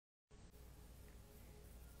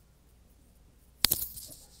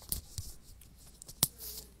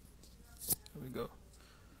go.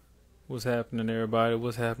 What's happening, everybody?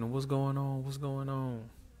 What's happening? What's going on? What's going on?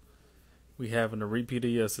 We having a repeat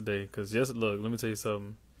of yesterday. Cause look, let me tell you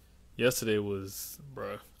something. Yesterday was,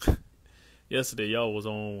 bruh. Yesterday y'all was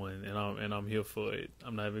on one, and I'm here for it.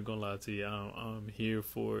 I'm not even gonna lie to you. I'm here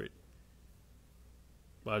for it.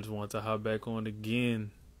 But I just want to hop back on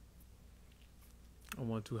again. I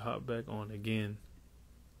want to hop back on again.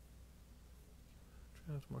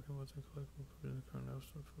 Market will take collectible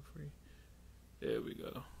for free. There we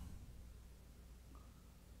go.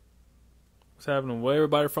 What's happening? Where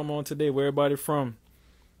everybody from on today? Where everybody from?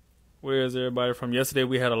 Where is everybody from? Yesterday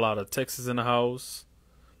we had a lot of Texas in the house.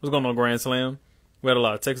 What's going on, Grand Slam? We had a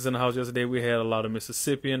lot of Texas in the house yesterday. We had a lot of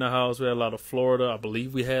Mississippi in the house. We had a lot of Florida. I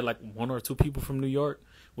believe we had like 1 or 2 people from New York,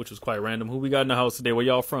 which was quite random. Who we got in the house today? Where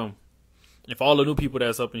y'all from? If all the new people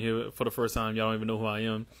that's up in here for the first time, y'all don't even know who I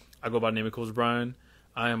am. I go by the name of Coach Brian.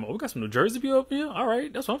 We got some New Jersey people up here. All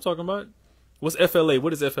right, that's what I'm talking about. What's FLA?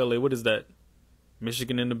 What is FLA? What is that?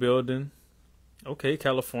 Michigan in the building. Okay,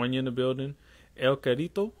 California in the building. El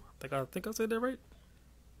Carito. I think I said that right.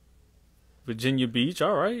 Virginia Beach.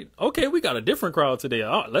 All right. Okay, we got a different crowd today.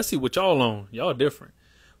 Let's see what y'all on. Y'all different.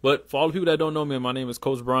 But for all the people that don't know me, my name is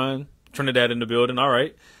Coach Brian. Trinidad in the building. All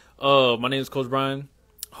right. My name is Coach Brian,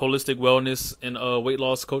 holistic wellness and weight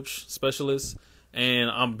loss coach specialist. And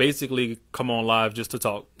I'm basically come on live just to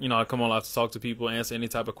talk. You know, I come on live to talk to people, answer any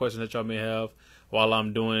type of questions that y'all may have while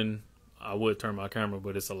I'm doing. I would turn my camera,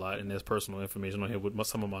 but it's a lot, and there's personal information on here with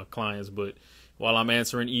some of my clients. But while I'm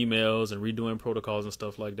answering emails and redoing protocols and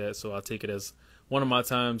stuff like that, so I take it as one of my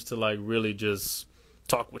times to like really just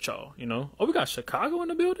talk with y'all. You know, oh, we got Chicago in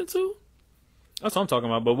the building too. That's what I'm talking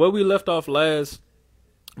about. But where we left off last,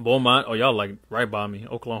 Beaumont. Oh, y'all like right by me,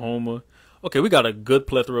 Oklahoma. Okay, we got a good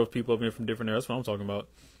plethora of people up here from different areas. That's what I'm talking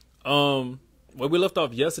about. Where we left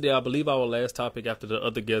off yesterday, I believe our last topic after the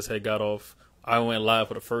other guests had got off, I went live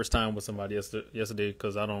for the first time with somebody yesterday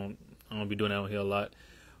because I don't be doing that on here a lot.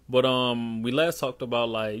 But we last talked about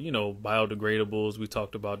like, you know, biodegradables. We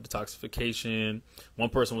talked about detoxification. One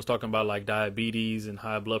person was talking about like diabetes and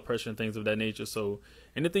high blood pressure and things of that nature. So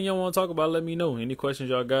anything y'all want to talk about, let me know. Any questions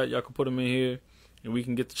y'all got, y'all can put them in here and we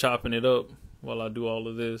can get to chopping it up while I do all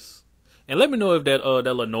of this. And let me know if that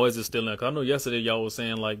little noise is still in. Cause I know yesterday y'all was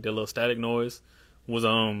saying like that little static noise was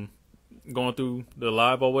going through the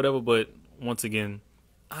live or whatever. But once again,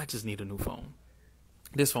 I just need a new phone.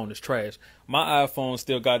 This phone is trash. My iPhone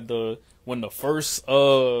still got when the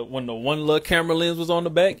one little camera lens was on the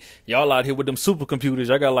back. Y'all out here with them supercomputers.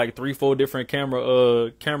 I got like 3-4 different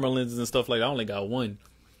camera lenses and stuff like that. I only got one.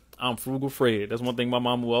 I'm frugal Fred. That's one thing my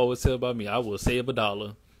mom will always tell about me. I will save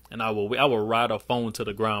 $1. And I will ride a phone to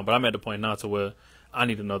the ground. But I'm at the point now to where I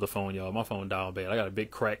need another phone, y'all. My phone down bad. I got a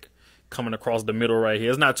big crack coming across the middle right here.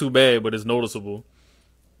 It's not too bad, but it's noticeable.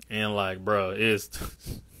 And like, bruh, it's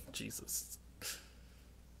Jesus.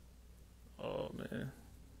 Oh man.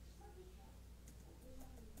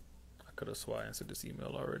 I could have swore I answered this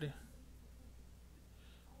email already.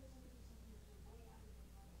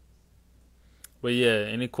 But yeah,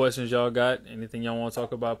 any questions y'all got? Anything y'all want to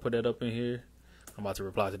talk about? Put that up in here. I'm about to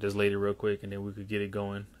reply to this lady real quick, and then we could get it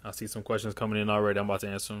going. I see some questions coming in already. I'm about to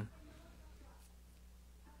answer them.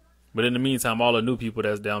 But in the meantime, all the new people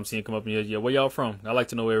that I'm seeing come up in here, yeah, where y'all from? I like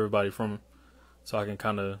to know where everybody from, so I can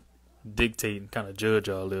kind of dictate and kind of judge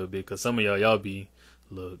y'all a little bit. Cause some of y'all be,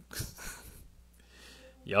 look,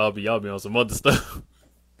 y'all be on some other stuff.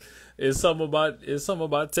 It's something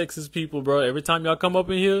about Texas people, bro. Every time y'all come up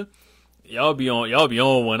in here, y'all be on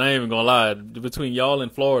one. I ain't even gonna lie. Between y'all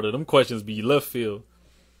and Florida, them questions be left field.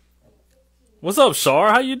 What's up,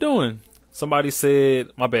 Shar? How you doing? Somebody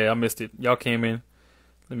said, my bad, I missed it. Y'all came in.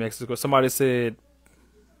 Let me ask this question. Somebody said,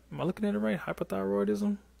 am I looking at it right?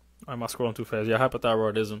 Hypothyroidism? Or am I scrolling too fast? Yeah,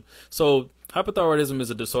 hypothyroidism. So hypothyroidism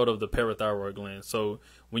is a disorder of the parathyroid gland. So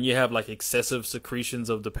when you have like excessive secretions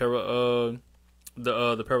of the parathyroid,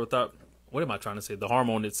 what am I trying to say? The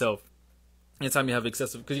hormone itself. Anytime you have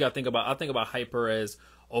excessive, because you got to I think about hyper as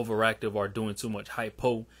overactive or doing too much,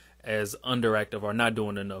 hypo as underactive or not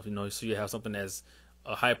doing enough. You know, so you have something as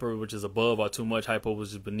a hyper, which is above, or too much, hypo, which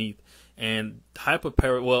is beneath. And I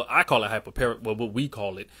call it what we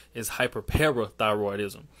call it is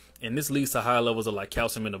hyperparathyroidism. And this leads to high levels of like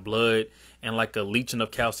calcium in the blood and like a leaching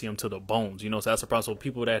of calcium to the bones. You know, so that's a problem. So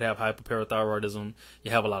people that have hyperparathyroidism,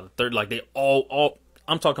 you have a lot of they all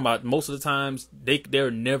I'm talking about most of the times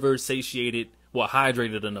they're never satiated,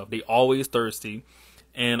 hydrated enough. They always thirsty,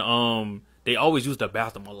 and they always use the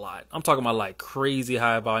bathroom a lot. I'm talking about like crazy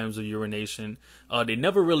high volumes of urination. They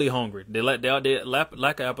never really hungry. They lack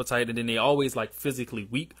of appetite, and then they always like physically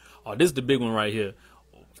weak. Oh, this is the big one right here.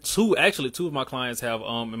 Two of my clients have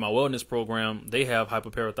in my wellness program, they have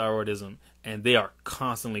hyperparathyroidism, and they are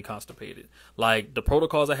constantly constipated. Like, the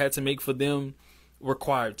protocols I had to make for them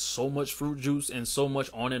required so much fruit juice and so much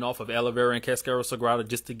on and off of aloe vera and cascara sagrada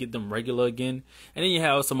just to get them regular again. And then you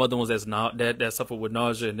have some other ones that suffer with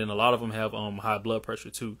nausea, and then a lot of them have high blood pressure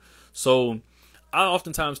too. So I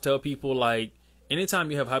oftentimes tell people, like,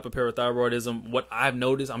 anytime you have hyperparathyroidism, what I've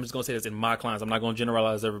noticed, I'm just going to say this in my clients, I'm not going to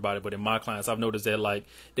generalize everybody, but in my clients, I've noticed that, like,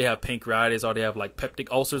 they have pancreatitis, or they have, like,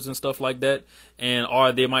 peptic ulcers and stuff like that, and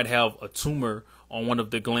or they might have a tumor on one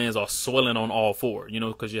of the glands or swelling on all four,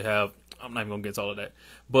 because you have, I'm not even gonna get into all of that.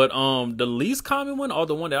 But the least common one, or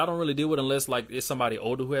the one that I don't really deal with unless, like, it's somebody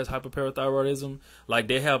older who has hyperparathyroidism, like,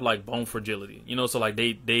 they have, like, bone fragility, so, like,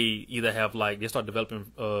 they either have, like, they start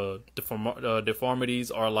developing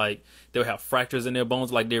deformities, or, like, they'll have fractures in their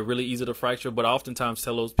bones, like, they're really easy to fracture. But I oftentimes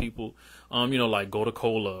tell those people, like, gotu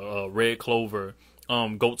kola, red clover,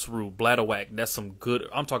 goat's root, bladderwhack, that's some good,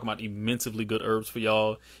 I'm talking about immensely good herbs for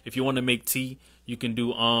y'all. If you want to make tea, you can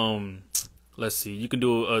do let's see, you can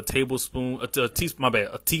do a teaspoon of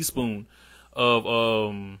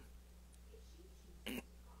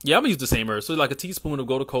yeah, I'm gonna use the same herbs. So, like, a teaspoon of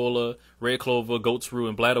gotu kola, red clover, goat's root,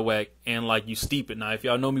 and bladderwhack, and, like, you steep it. Now, if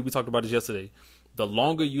y'all know me, we talked about this yesterday. The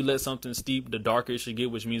longer you let something steep, the darker it should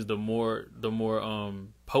get, which means the more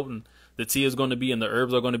potent the tea is going to be and the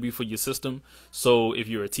herbs are going to be for your system. So if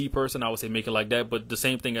you're a tea person, I would say make it like that. But the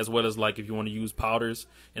same thing as well as, like, if you want to use powders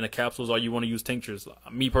in the capsules, or you want to use tinctures.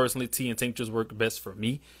 Me personally, tea and tinctures work best for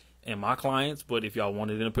me and my clients. But if y'all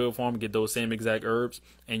want it in a pill form, get those same exact herbs,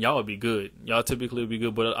 and y'all would be good. Y'all typically would be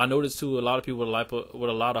good. But I noticed too, a lot of people with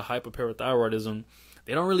a lot of hyperparathyroidism,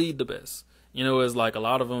 they don't really eat the best. It's like a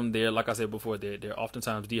lot of them, they're, like I said before, they're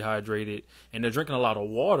oftentimes dehydrated, and they're drinking a lot of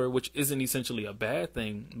water, which isn't essentially a bad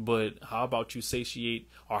thing. But how about you satiate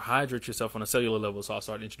or hydrate yourself on a cellular level? So I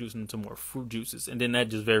started introducing them to more fruit juices, and then that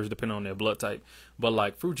just varies depending on their blood type. But,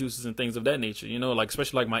 like, fruit juices and things of that nature, like,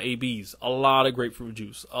 especially like my ABs, a lot of grapefruit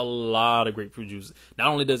juice. Not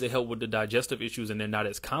only does it help with the digestive issues, and they're not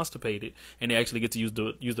as constipated, and they actually get to use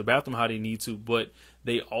the bathroom how they need to, but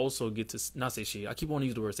they also get to not satiate. I keep wanting to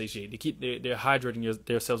use the word satiate. They're hydrating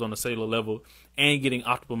their cells on a cellular level and getting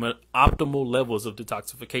optimal levels of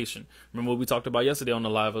detoxification. Remember what we talked about yesterday on the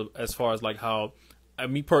live, as far as, like, how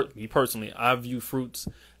me personally, I view fruits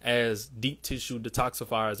as deep tissue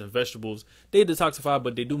detoxifiers, and vegetables, they detoxify,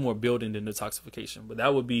 but they do more building than detoxification. But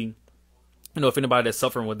that would be, if anybody that's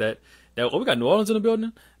suffering with that, we got New Orleans in the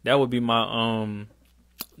building. That would be my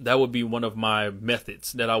that would be one of my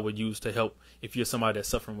methods that I would use to help if you're somebody that's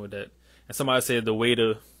suffering with that. And somebody said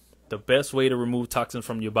the best way to remove toxins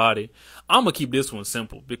from your body, I'm going to keep this one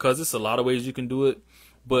simple because it's a lot of ways you can do it,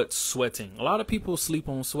 but sweating. A lot of people sleep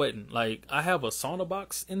on sweating. Like, I have a sauna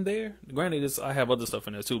box in there. Granted, I have other stuff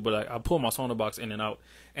in there too, but I pull my sauna box in and out.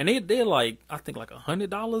 And they're like, I think like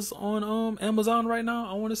 $100 on Amazon right now,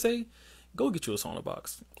 I want to say. Go get you a sauna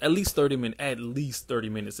box. At least 30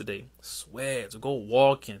 minutes a day. Sweat. Go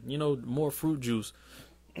walking. More fruit juice.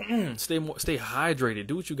 Stay hydrated.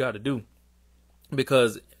 Do what you got to do.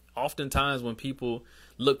 Because oftentimes when people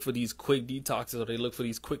look for these quick detoxes, or they look for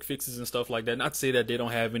these quick fixes and stuff like that, not to say that they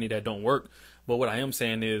don't have any that don't work, but what I am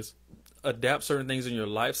saying is adapt certain things in your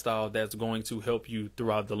lifestyle that's going to help you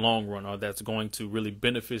throughout the long run, or that's going to really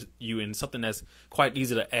benefit you in something that's quite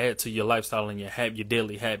easy to add to your lifestyle and your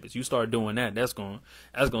daily habits. You start doing that, that's going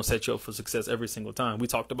to set you up for success every single time. We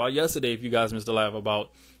talked about yesterday, if you guys missed the live,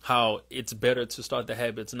 about how it's better to start the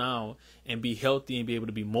habits now and be healthy and be able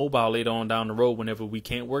to be mobile later on down the road whenever we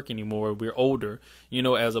can't work anymore, we're older,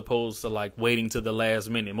 as opposed to like waiting to the last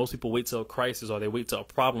minute. Most people wait till a crisis, or they wait till a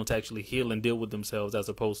problem to actually heal and deal with themselves, as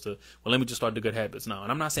opposed to, well, let me just start the good habits now.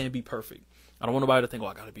 And I'm not saying be perfect. I don't want nobody to think,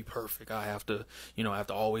 I gotta be perfect. I have to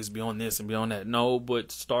always be on this and be on that. No,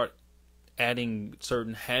 but start adding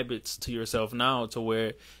certain habits to yourself now to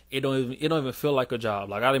where it don't even feel like a job.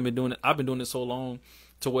 Like, I've been doing it so long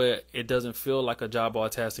to where it doesn't feel like a job or a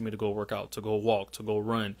task to me to go work out, to go walk, to go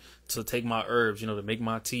run, to take my herbs, to make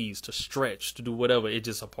my teas, to stretch, to do whatever. It's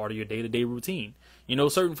just a part of your day-to-day routine.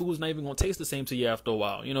 Certain foods not even going to taste the same to you after a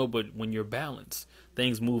while, but when you're balanced,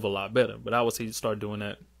 things move a lot better. But I would say start doing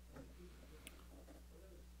that.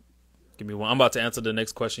 Give me one. I'm about to answer the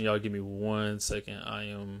next question, y'all. Give me 1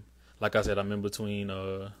 second. Like I said, I'm in between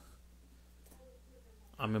answering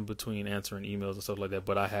emails and stuff like that,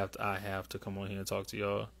 but I have to come on here and talk to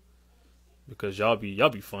y'all because y'all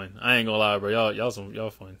be fun. I ain't gonna lie, bro. Y'all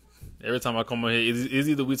fun. Every time I come on here, it's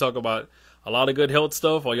either we talk about a lot of good health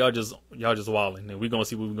stuff, or y'all just wilding, and we gonna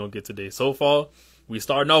see what we're gonna get today. So far, we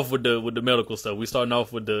starting off with the medical stuff. We starting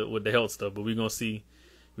off with the health stuff, but we gonna see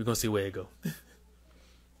where it go.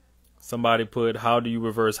 Somebody put, how do you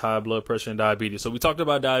reverse high blood pressure and diabetes? So we talked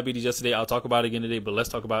about diabetes yesterday. I'll talk about it again today, but let's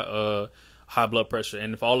talk about high blood pressure.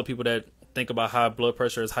 And for all the people that think about high blood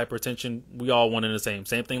pressure as hypertension, we all one and the same.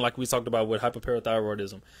 Same thing like we talked about with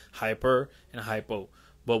hyperparathyroidism, hyper and hypo.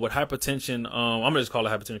 But with hypertension, I'm gonna just call it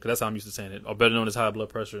hypertension because that's how I'm used to saying it, or better known as high blood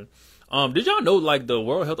pressure. Did y'all know, like, the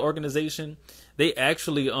World Health Organization, they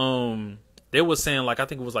actually they was saying, like, I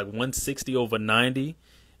think it was like 160/90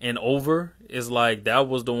 and over is like, that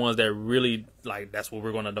was the ones that really, like, that's what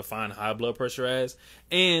we're gonna define high blood pressure as.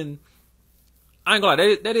 And I ain't gonna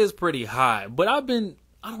lie, that is pretty high. But I don't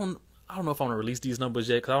know if I'm gonna release these numbers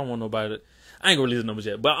yet because I don't want nobody to, I ain't gonna release the numbers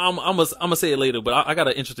yet. But I'm gonna say it later. But I got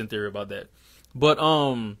an interesting theory about that. But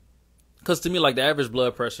because to me, like, the average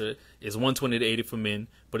blood pressure is 120 to 80 for men,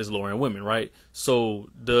 but it's lower in women, right? So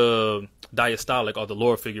the diastolic, or the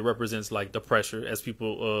lower figure, represents like the pressure, as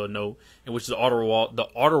people know, in which the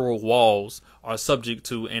arterial walls are subject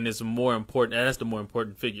to, and is more important. And that's the more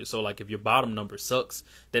important figure. So like, if your bottom number sucks,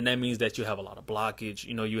 then that means that you have a lot of blockage.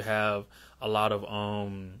 You know, you have a lot of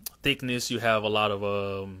thickness. You have a lot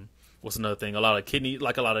of what's another thing? A lot of kidney,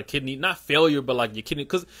 not failure, but like your kidney,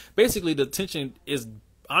 because basically the tension is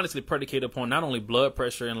honestly predicated upon not only blood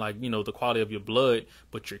pressure and, like, you know, the quality of your blood,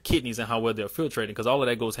 but your kidneys and how well they're filtrating, because all of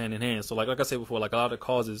that goes hand in hand. So like I said before, like, a lot of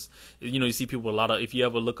causes, you know, you see people if you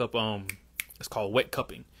ever look up, it's called wet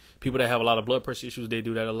cupping. People that have a lot of blood pressure issues, they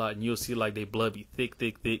do that a lot, and you'll see like their blood be thick.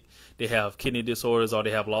 They have kidney disorders, or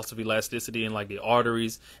they have loss of elasticity in like their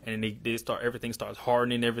arteries, and everything starts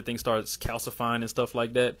hardening, everything starts calcifying and stuff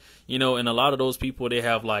like that. You know, and a lot of those people, they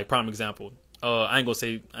have, like, prime example. I ain't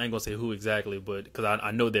gonna say who exactly, but because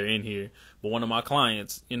I know they're in here. But one of my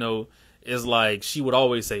clients, you know, is like, she would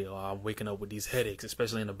always say, "Oh, I'm waking up with these headaches,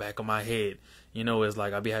 especially in the back of my head." You know, it's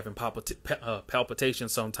like I be having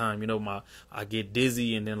palpitations sometimes. You know, I get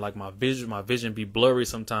dizzy, and then like my vision be blurry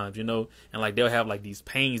sometimes. You know, and like they'll have like these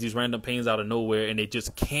random pains out of nowhere, and they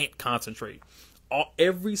just can't concentrate.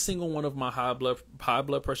 Every single one of my high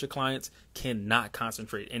blood pressure clients cannot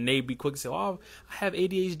concentrate, and they be quick to say, "Oh, I have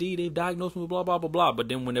ADHD. They've diagnosed me with blah blah blah blah." But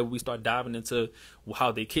then whenever we start diving into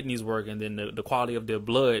how their kidneys work and then the quality of their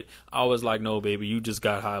blood, I was like, "No, baby, you just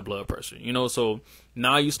got high blood pressure." You know, so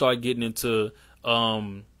now you start getting into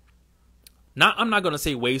I'm not gonna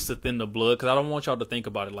say ways to thin the blood, because I don't want y'all to think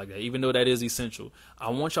about it like that, even though that is essential. I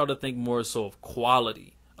want y'all to think more so of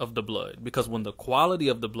quality of the blood, because when the quality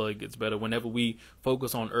of the blood gets better, whenever we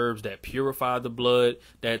focus on herbs that purify the blood,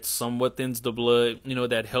 that somewhat thins the blood, you know,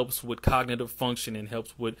 that helps with cognitive function and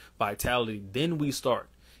helps with vitality, then we start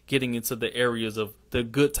getting into the areas of the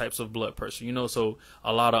good types of blood pressure. You know, so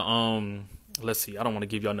a lot of let's see, I don't want to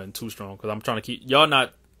give y'all nothing too strong, because I'm trying to keep I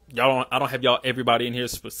don't have everybody in here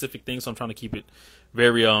specific things, so I'm trying to keep it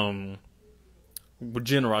very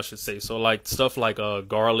general, I should say. So like stuff like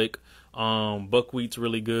garlic, buckwheat's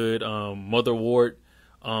really good, motherwort,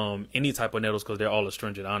 any type of nettles, because they're all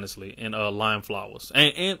astringent, honestly, and lime flowers,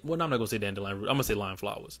 and well, I'm not gonna say dandelion root, I'm gonna say lime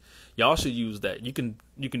flowers. Y'all should use that. You can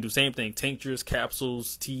do same thing, tinctures,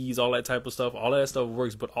 capsules, teas, all that type of stuff. All that stuff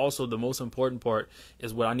works, but also the most important part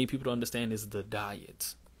is what I need people to understand is the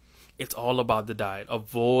diet. It's all about the diet.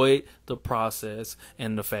 Avoid the processed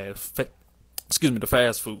and the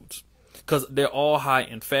fast foods, because they're all high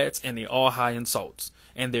in fats and they're all high in salts,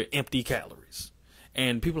 and they're empty calories.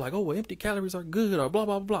 And people are like, "Oh, well, empty calories are good," or blah,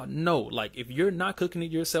 blah, blah. No, like, if you're not cooking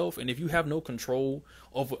it yourself, and if you have no control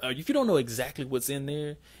over, if you don't know exactly what's in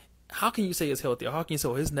there, how can you say it's healthy? Or how can you say,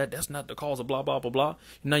 "Oh, that's not the cause of blah, blah, blah, blah"?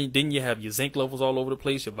 Then you have your zinc levels all over the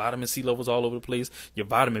place, your vitamin C levels all over the place, your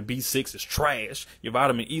vitamin B6 is trash, your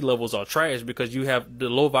vitamin E levels are trash, because you have the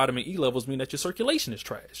low vitamin E levels mean that your circulation is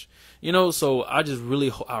trash. You know, so I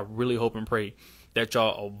really hope and pray that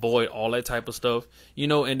y'all avoid all that type of stuff, you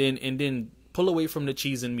know, and then pull away from the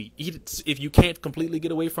cheese and meat. Eat it, if you can't completely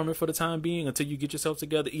get away from it for the time being until you get yourself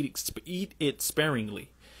together. Eat it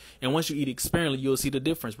sparingly. And once you eat it sparingly, you'll see the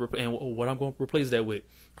difference. And what I'm going to replace that with,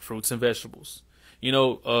 fruits and vegetables. You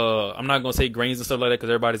know, I'm not going to say grains and stuff like that, because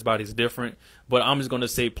everybody's body is different. But I'm just going to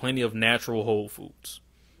say plenty of natural whole foods.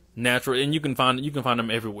 Natural, and you can find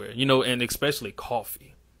them everywhere. You know, and especially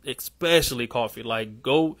coffee. Like,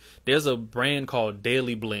 there's a brand called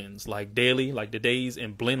Daily Blends, like daily, like the days,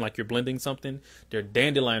 and blend, like you're blending something. They're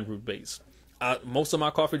dandelion root based. Most of my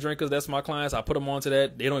coffee drinkers, that's my clients, I put them onto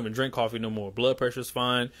that. They don't even drink coffee no more. Blood pressure's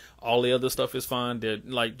fine. All the other stuff is fine. They're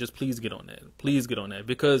like, just please get on that.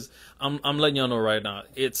 Because I'm letting y'all know right now,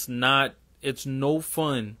 it's no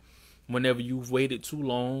fun whenever you've waited too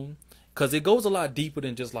long. Because it goes a lot deeper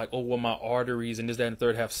than just like, "Oh, well, my arteries and this, that, and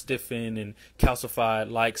third have stiffened and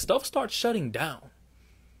calcified." Like, stuff starts shutting down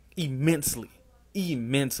immensely.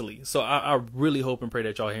 immensely. So I really hope and pray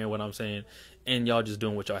that y'all hearing what I'm saying and y'all just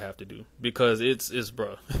doing what y'all have to do, because it's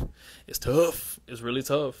bruh, it's tough. It's really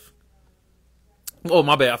tough. Oh,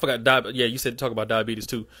 my bad. I forgot. Yeah, you said talk about diabetes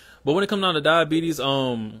too. But when it comes down to diabetes, a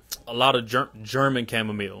lot of German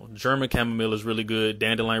chamomile. German chamomile is really good.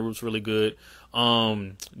 Dandelion root's really good.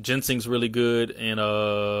 Ginseng's really good, and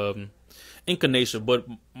echinacea. But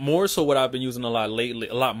more so, what I've been using a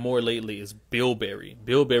lot more lately is bilberry.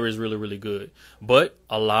 Bilberry is really, really good. But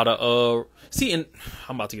a lot of and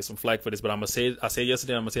I'm about to get some flack for this, but I said it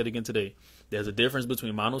yesterday. I'm gonna say it again today. There's a difference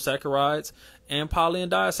between monosaccharides and poly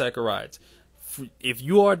and disaccharides. If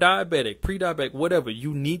you are diabetic, pre-diabetic, whatever,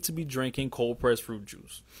 you need to be drinking cold pressed fruit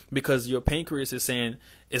juice, because your pancreas is saying,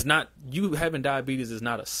 it's not, you having diabetes is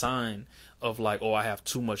not a sign of like, oh, I have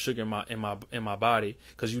too much sugar in my body,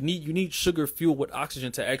 because you need sugar fueled with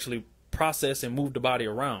oxygen to actually process and move the body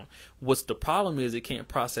around. What's the problem is it can't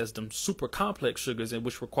process them super complex sugars, and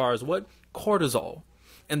which requires what? Cortisol.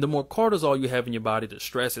 And the more cortisol you have in your body, the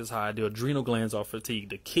stress is high, the adrenal glands are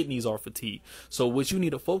fatigued, the kidneys are fatigued. So what you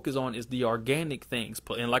need to focus on is the organic things.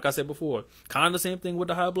 And like I said before, kind of the same thing with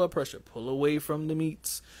the high blood pressure. Pull away from the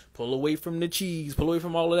meats, pull away from the cheese, pull away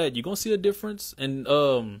from all of that. You're going to see a difference. And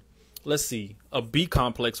let's see, a B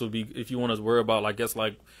complex would be, if you want to worry about, I guess,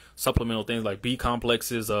 like supplemental things like B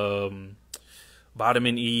complexes,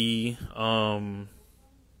 vitamin E,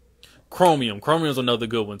 chromium. Chromium is another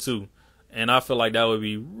good one too. And I feel like that would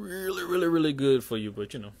be really, really, really good for you.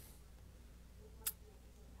 But,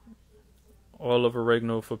 oil of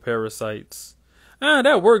oregano for parasites.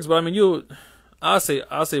 That works. But, I mean, I'll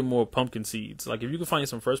say more pumpkin seeds. Like, if you can find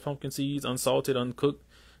some fresh pumpkin seeds, unsalted, uncooked,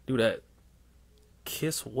 do that.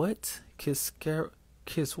 Kiss what? Kiss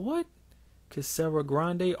what? Cascara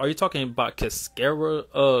Grande? Are you talking about Cascara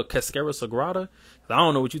Sagrada? I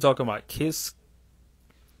don't know what you're talking about. Kiss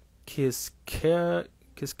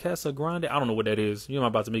Casa Grande. I don't know what that is. You're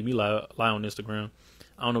about to make me lie on Instagram.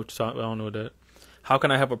 I don't know what you're talking. I don't know what that. How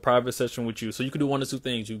can I have a private session with you? So you can do one of two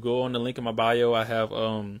things. You go on the link in my bio. I have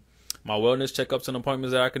my wellness checkups and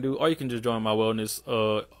appointments that I can do, or you can just join my wellness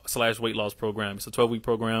 / weight loss program. It's a 12-week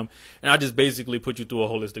program, and I just basically put you through a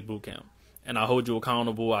holistic boot camp. And I hold you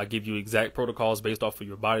accountable. I give you exact protocols based off of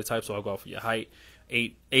your body type. So I'll go off of your height,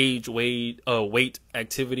 age, weight,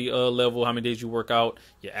 activity level, how many days you work out,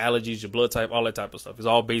 your allergies, your blood type, all that type of stuff. It's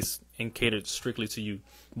all based and catered strictly to you.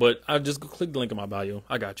 But I just click the link in my bio.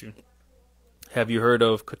 I got you. Have you heard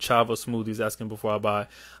of Kachava smoothies? Asking before I buy.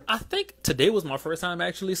 I think today was my first time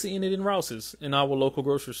actually seeing it in Rouse's, in our local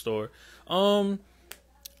grocery store.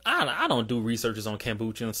 I don't do researches on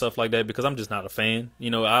kombucha and stuff like that because I'm just not a fan.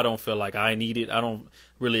 I don't feel like I need it. I don't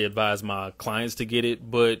really advise my clients to get it.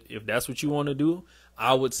 But if that's what you want to do,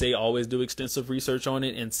 I would say always do extensive research on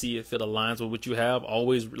it and see if it aligns with what you have.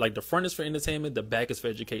 Always, like, the front is for entertainment, the back is for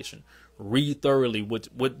education. Read thoroughly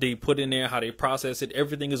what they put in there, how they process it.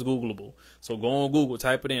 Everything is Googleable. So go on Google,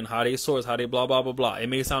 type it in, how they source, how they blah, blah, blah, blah. It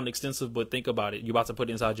may sound extensive, but think about it. You're about to put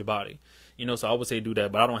it inside your body. So I would say do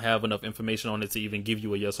that, but I don't have enough information on it to even give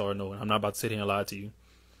you a yes or a no. I'm not about to sit here and lie to you.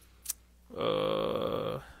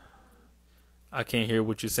 I can't hear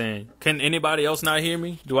what you're saying. Can anybody else not hear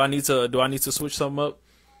me? Do I need to switch something up?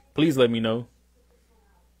 Please let me know.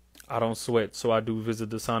 I don't sweat, so I do visit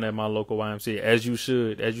the sauna at my local YMCA, as you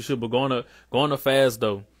should. But go on a fast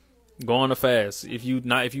though. Go on a fast. If you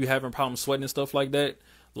having problems sweating and stuff like that,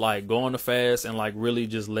 like, go on a fast and like really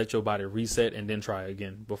just let your body reset and then try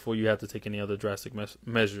again before you have to take any other drastic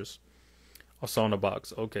measures. A sauna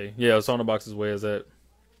box, okay, yeah, a sauna box is where is that.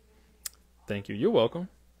 Thank you. You're welcome.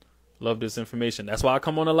 Love this information. That's why I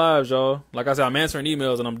come on the lives, y'all. Like I said, I'm answering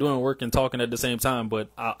emails and I'm doing work and talking at the same time. But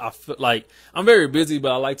I feel like I'm very busy,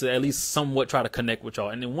 but I like to at least somewhat try to connect with y'all.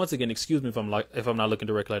 And then once again, excuse me if I'm not looking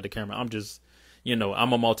directly at the camera. I'm just, I'm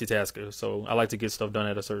a multitasker, so I like to get stuff done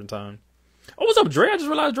at a certain time. Oh, what's up, Dre? I just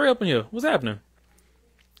realized Dre up in here. What's happening?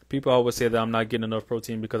 People always say that I'm not getting enough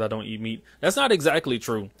protein because I don't eat meat. That's not exactly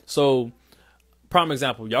true. So, prime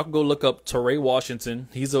example, y'all can go look up Teray Washington.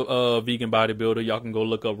 He's a vegan bodybuilder. Y'all can go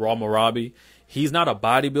look up Raw Marabi. He's not a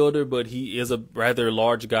bodybuilder, but he is a rather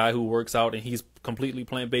large guy who works out, and he's completely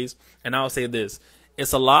plant-based. And I'll say this.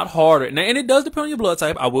 It's a lot harder. And it does depend on your blood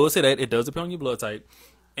type. I will say that. It does depend on your blood type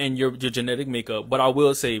and your genetic makeup. But I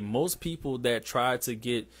will say most people that try to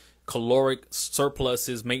get caloric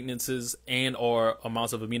surpluses, maintenances, and or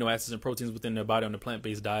amounts of amino acids and proteins within their body on a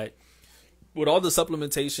plant-based diet, with all the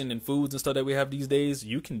supplementation and foods and stuff that we have these days,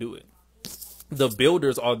 you can do it. The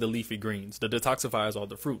builders are the leafy greens. The detoxifiers are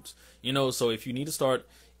the fruits. So if you need to start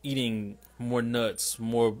eating more nuts,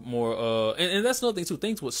 more, and that's another thing too.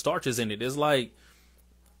 Things with starches in it. It's like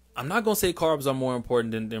I'm not going to say carbs are more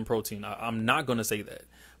important than protein. I'm not going to say that.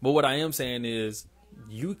 But what I am saying is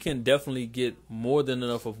you can definitely get more than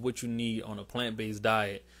enough of what you need on a plant-based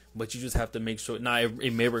diet, but you just have to make sure. Now,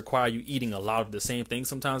 it may require you eating a lot of the same things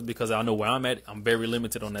sometimes, because I know where I'm at, I'm very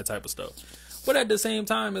limited on that type of stuff. But at the same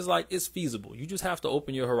time, it's like, it's feasible. You just have to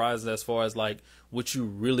open your horizons as far as like what you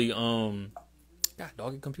really, God,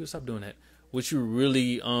 doggy computer, stop doing that. What you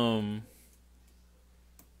really,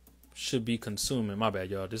 should be consuming. My bad,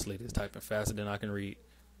 y'all. This lady is typing faster than I can read.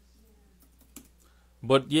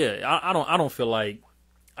 But yeah, I don't feel like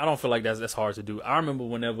that's hard to do. I remember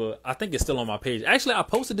whenever, I think it's still on my page. Actually, I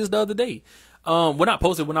posted this the other day. When I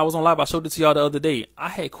was on live, I showed it to y'all the other day. I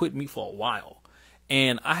had quit meat for a while,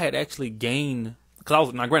 and I had actually gained, because I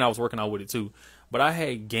was working out with it too, but I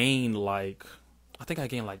had gained I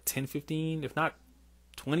gained like 10, 15, if not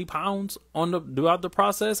 20 pounds throughout the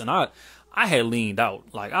process, and I had leaned out.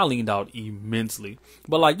 Like, I leaned out immensely.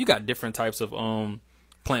 But like, you got different types of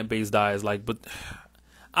plant-based diets, like, but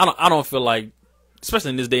I don't feel like,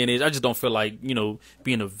 especially in this day and age, I just don't feel like, you know,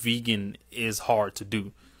 being a vegan is hard to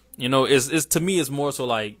do. You know, it's to me, it's more so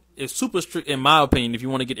like, it's super strict, in my opinion. If you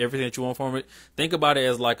want to get everything that you want from it, think about it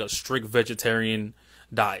as like a strict vegetarian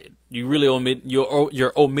diet. You really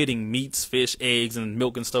you're omitting meats, fish, eggs, and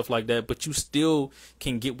milk and stuff like that, but you still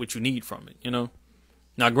can get what you need from it, you know?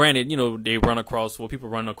 Now, granted, you know, people run across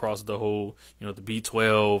the whole, you know, the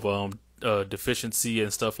B12, deficiency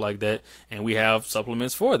and stuff like that, and we have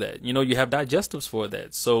supplements for that. You know, you have digestives for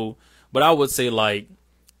that. So, but I would say like,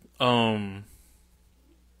 you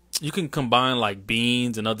can combine like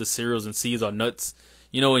beans and other cereals and seeds or nuts,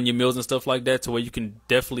 you know, in your meals and stuff like that, to where you can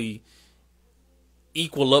definitely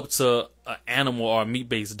equal up to an animal or a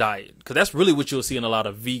meat-based diet, because that's really what you'll see in a lot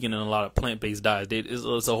of vegan and a lot of plant-based diets.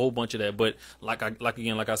 It's a whole bunch of that, but like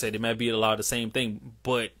I said, it might be a lot of the same thing,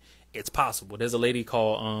 but it's possible. There's a lady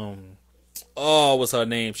called what's her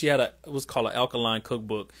name? It was called an alkaline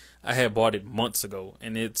cookbook. I had bought it months ago,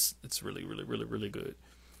 and it's really, really, really, really good.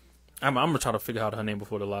 I'm gonna try to figure out her name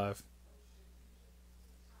before the live.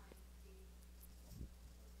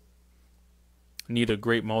 Need a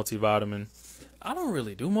great multivitamin. I don't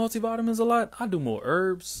really do multivitamins a lot. I do more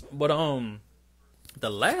herbs, but the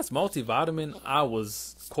last multivitamin I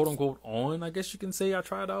was quote unquote on, I guess you can say, I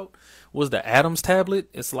tried out, was the Adams tablet.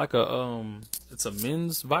 It's like it's a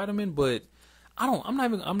men's vitamin, but I'm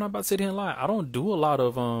not about to sit here and lie. I don't do a lot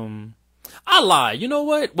of I lie. You know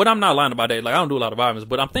what? But I'm not lying about that. Like, I don't do a lot of vitamins,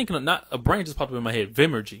 but I'm thinking of, not a brain just popped up in my head.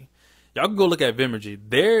 Vimergy. Y'all can go look at Vimergy.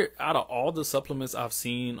 They're, out of all the supplements I've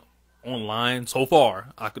seen online so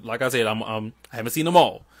far, like I said, I haven't seen them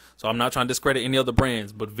all, so I'm not trying to discredit any other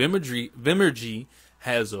brands, but Vimergy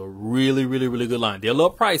has a really, really, really good line. They're a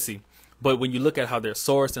little pricey, but when you look at how they're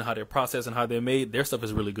sourced and how they're processed and how they're made, their stuff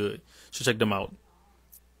is really good. So check them out.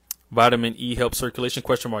 Vitamin E helps circulation? ?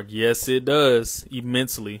 Yes, it does,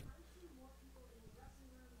 immensely.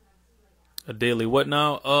 A daily what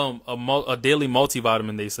now? A daily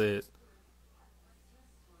multivitamin, they said.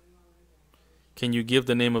 Can you give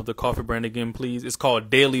the name of the coffee brand again, please? It's called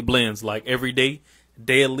Daily Blends, like every day.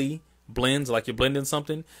 Daily Blends, like you're blending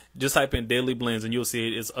something. Just type in Daily Blends and you'll see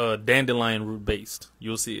it. It's dandelion root based.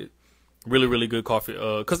 You'll see it. Really, really good coffee.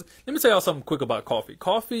 Cause let me tell y'all something quick about coffee.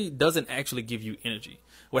 Coffee doesn't actually give you energy.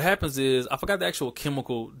 What happens is, I forgot the actual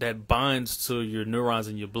chemical that binds to your neurons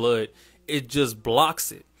in your blood. It just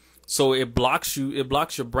blocks it. So it blocks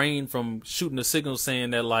your brain from shooting a signal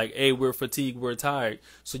saying that, like, hey, we're fatigued, we're tired.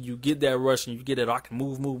 So you get that rush and you get that, I can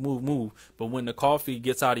move. But when the coffee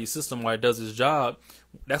gets out of your system while it does its job,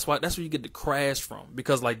 that's where you get the crash from.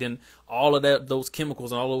 Because like then all of those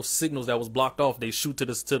chemicals and all those signals that was blocked off, they shoot to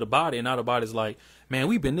the body, and now the body's like, man,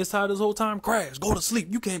 we've been this tired this whole time. Crash, go to sleep.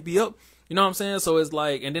 You can't be up. You know what I'm saying? So it's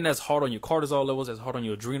like, and then that's hard on your cortisol levels, that's hard on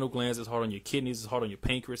your adrenal glands, it's hard on your kidneys, it's hard on your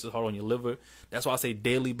pancreas, it's hard on your liver. That's why I say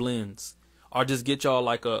daily blends. Or just get y'all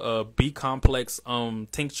like a B complex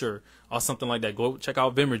tincture or something like that. Go check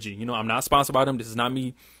out Vimergy. You know, I'm not sponsored by them. This is not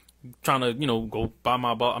me trying to, go buy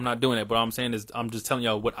my ball. I'm not doing that. But what I'm saying is, I'm just telling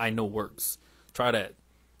y'all what I know works. Try that.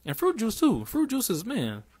 And fruit juice too. Fruit juice is,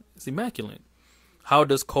 man, it's immaculate. How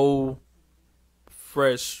does cold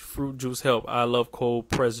fresh fruit juice help? I love cold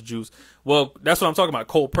pressed juice. Well, that's what I'm talking about,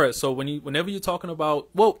 cold press. So whenever you're talking about,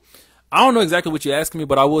 well, I don't know exactly what you're asking me,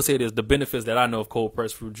 but I will say there's the benefits that I know of cold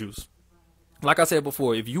pressed fruit juice. Like I said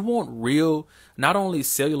before, if you want real, not only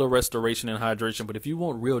cellular restoration and hydration, but if you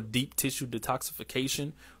want real deep tissue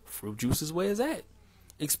detoxification, fruit juice is where it's at.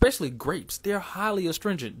 Especially grapes. They're highly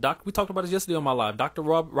astringent. We talked about this yesterday on my live. Dr.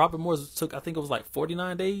 Robert Morris took, I think it was like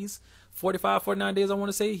 49 days, 49 days, I want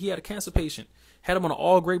to say. He had a cancer patient. Had him on an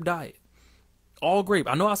all grape diet. all grape.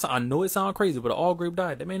 I know it sounds crazy, but an all grape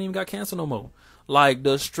diet, that man ain't even got cancer no more. Like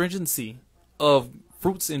the stringency of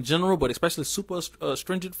fruits in general, but especially super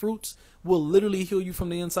stringent fruits, will literally heal you from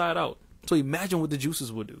the inside out. So imagine what the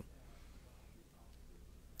juices would do.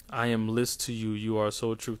 I am list to you. You are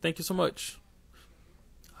so true. Thank you so much.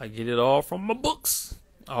 I get it all from my books.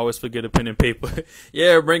 I always forget a pen and paper.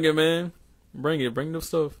 Yeah, bring it, man. Bring it. Bring the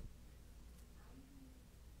stuff.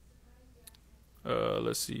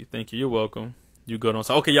 Let's see. Thank you. You're welcome. You good on?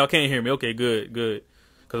 Okay, y'all can't hear me. Okay, good.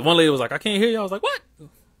 Because one lady was like, I can't hear you. I was like, what?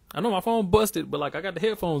 I know my phone busted, but like I got the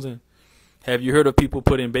headphones in. Have you heard of people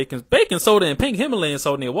putting baking soda and pink Himalayan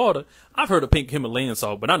salt in their water? I've heard of pink Himalayan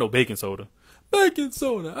salt, but I know baking soda. Baking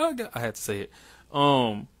soda. I had to say it.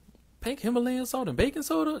 Pink Himalayan salt and baking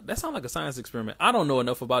soda? That sounds like a science experiment. I don't know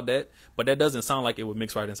enough about that, but that doesn't sound like it would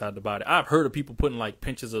mix right inside the body. I've heard of people putting like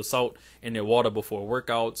pinches of salt in their water before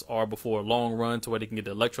workouts or before a long run to where they can get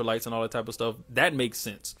the electrolytes and all that type of stuff. That makes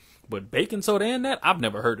sense. But baking soda and that, I've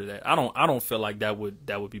never heard of that. I don't feel like that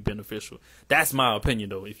would be beneficial. That's my opinion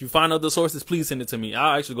though. If you find other sources, please send it to me.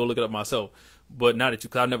 I'll actually go look it up myself. But not that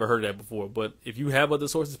because I've never heard of that before. But if you have other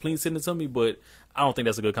sources, please send it to me. But I don't think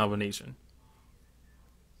that's a good combination.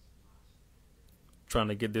 Trying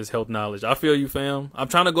to get this health knowledge. I feel you, fam. I'm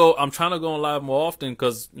trying to go on live more often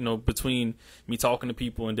because, you know, between me talking to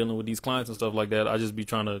people and dealing with these clients and stuff like that, I just be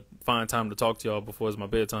trying to find time to talk to y'all before it's my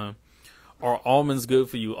bedtime. Are almonds good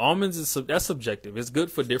for you? Almonds that's subjective. It's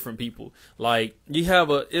good for different people. Like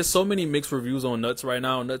it's so many mixed reviews on nuts right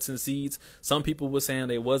now, nuts and seeds. Some people were saying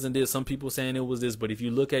it wasn't this. Some people saying it was this. But if you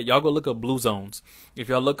look at, y'all go look up blue zones. If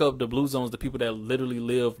y'all look up the blue zones, the people that literally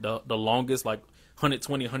live the longest, like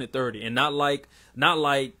 120, 130, and not like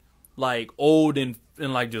old and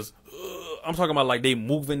like just. I'm talking about like they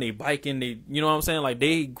moving, they biking, they, you know what I'm saying? Like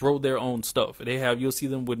they grow their own stuff. You'll see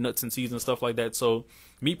them with nuts and seeds and stuff like that. So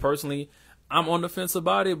me personally, I'm on the fence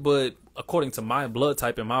about it, but according to my blood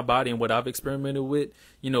type and my body and what I've experimented with,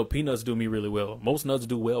 you know, peanuts do me really well. Most nuts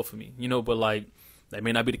do well for me, you know, but like that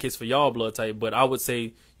may not be the case for y'all blood type, but I would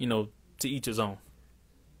say, you know, to each his own.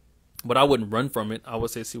 But I wouldn't run from it. I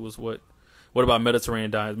would say see what about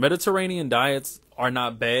Mediterranean diets? Mediterranean diets are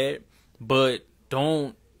not bad, but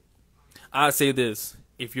I'd say this.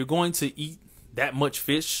 If you're going to eat that much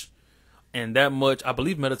fish and that much, I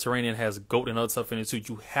believe Mediterranean has goat and other stuff in it too.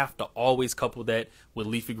 You have to always couple that with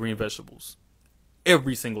leafy green vegetables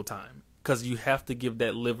every single time because you have to give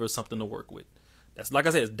that liver something to work with. That's like I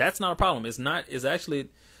said, that's not a problem. It's actually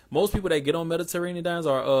most people that get on Mediterranean diets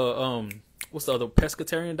are what's the other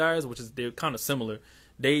pescatarian diets, which is they're kind of similar.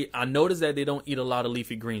 I noticed that they don't eat a lot of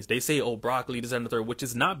leafy greens. They say, oh, broccoli, this and the third, which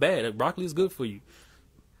is not bad. Broccoli is good for you.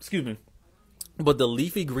 Excuse me. But the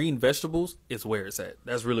leafy green vegetables is where it's at.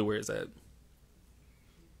 That's really where it's at.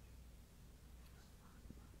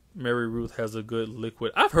 Mary Ruth has a good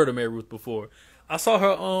liquid. I've heard of Mary Ruth before. I saw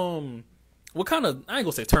her, what kind of, I ain't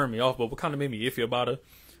gonna say turn me off, but what kind of made me iffy about her?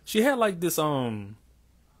 She had like this,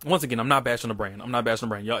 once again, I'm not bashing the brand.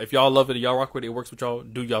 Y'all, if y'all love it, y'all rock with it, it works with y'all,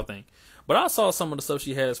 do y'all thing. But I saw some of the stuff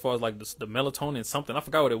she had as far as like the melatonin something. I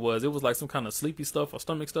forgot what it was. It was like some kind of sleepy stuff or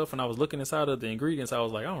stomach stuff. And I was looking inside of the ingredients. I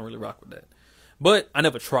was like, I don't really rock with that. But I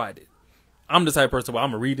never tried it. I'm the type of person where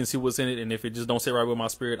I'm going to read and see what's in it. And if it just don't sit right with my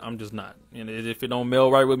spirit, I'm just not. And if it don't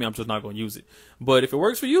meld right with me, I'm just not going to use it. But if it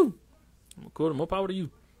works for you, cool, more power to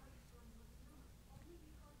you.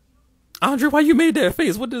 Andre, why you made that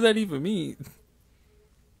face? What does that even mean?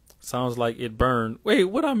 Sounds like it burned. Wait,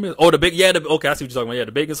 what I missed? Oh, okay, I see what you're talking about. Yeah,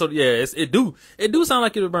 the baking soda. Yeah, it do sound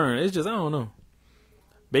like it'll burn. It's just, I don't know.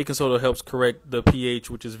 Baking soda helps correct the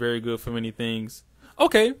pH, which is very good for many things.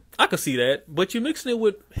 Okay, I can see that. But you're mixing it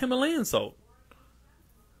with Himalayan salt,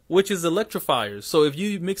 which is electrifiers. So if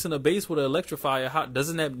you mixing a base with an electrifier,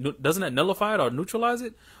 doesn't that nullify it or neutralize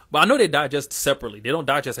it? But I know they digest separately. They don't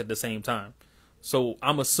digest at the same time. So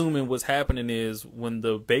I'm assuming what's happening is when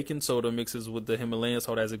the baking soda mixes with the Himalayan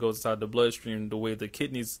salt as it goes inside the bloodstream, the way the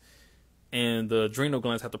kidneys and the adrenal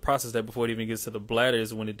glands have to process that before it even gets to the bladder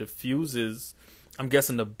is when it diffuses. I'm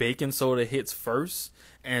guessing the baking soda hits first,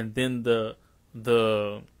 and then the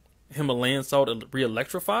Himalayan salt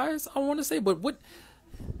re-electrifies, I want to say. But what?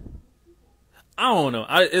 I don't know.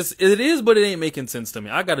 It is, but it ain't making sense to me.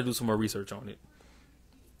 I got to do some more research on it.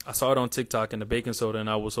 I saw it on TikTok and the baking soda, and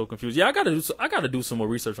I was so confused. Yeah, I gotta do some more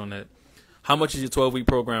research on that. How much is your 12-week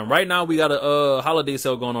program? Right now, we got a holiday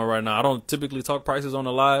sale going on right now. I don't typically talk prices on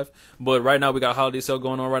the live, but right now we got a holiday sale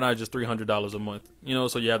going on right now. It's just $300 a month. You know,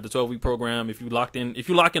 so you have the 12-week program. If you lock in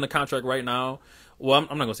a contract right now, well,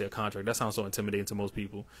 I'm not gonna say a contract. That sounds so intimidating to most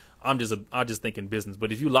people. I'm just thinking business.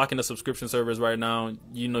 But if you lock in a subscription service right now,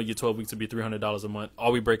 you know your 12 weeks would be $300 a month.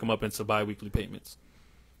 Or we break them up into bi-weekly payments.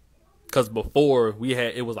 Because before we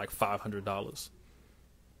had, it was like $500.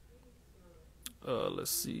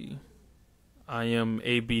 Let's see. I am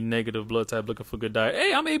AB negative blood type, looking for good diet.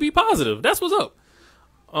 Hey, I'm AB positive. That's what's up.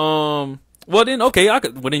 Well then, okay,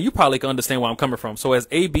 well then you probably can understand where I'm coming from. So as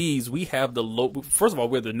ABs, we have first of all,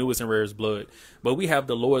 we're the newest and rarest blood, but we have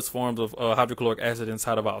the lowest forms of hydrochloric acid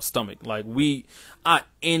inside of our stomach. Like I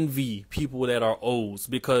envy people that are O's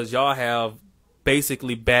because y'all have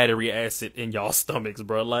basically battery acid in y'all stomachs,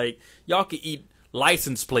 bro. Like y'all can eat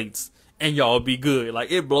license plates and y'all be good.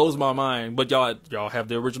 Like it blows my mind. But y'all have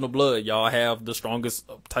the original blood. Y'all have the strongest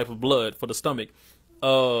type of blood for the stomach.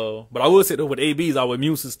 But I will say that with ABs, our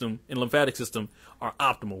immune system and lymphatic system are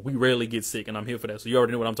optimal. We rarely get sick, and I'm here for that. So you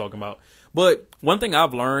already know what I'm talking about. But one thing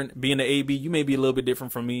I've learned being an AB, you may be a little bit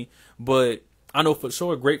different from me, but I know for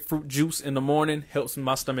sure grapefruit juice in the morning helps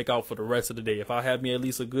my stomach out for the rest of the day. If I have me at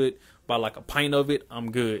least by like a pint of it,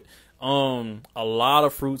 I'm good. A lot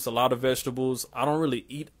of fruits, a lot of vegetables. I don't really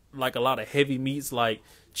eat like a lot of heavy meats like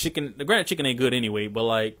chicken. Granted, chicken ain't good anyway, but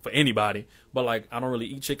like for anybody. But like I don't really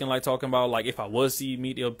eat chicken like talking about. Like if I was to eat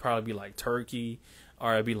meat, it would probably be like turkey,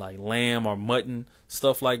 or it'd be like lamb or mutton,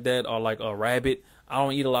 stuff like that, or like a rabbit. I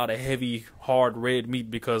don't eat a lot of heavy, hard red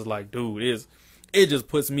meat because like, dude, it just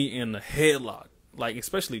puts me in the headlock. Like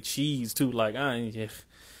especially cheese too. Like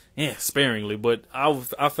sparingly. But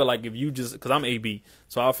I feel like if you just, because I'm AB,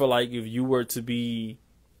 so I feel like if you were to be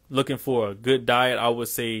looking for a good diet, I would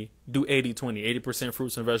say do 80-20, 80%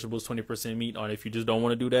 fruits and vegetables, 20% meat. Or if you just don't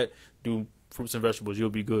want to do that, do fruits and vegetables. You'll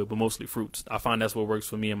be good, but mostly fruits. I find that's what works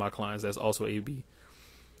for me and my clients. That's also AB.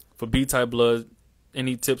 For B-type blood,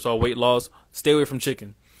 any tips on weight loss? Stay away from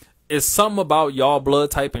chicken. It's something about y'all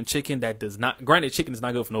blood type and chicken that does not, granted, chicken is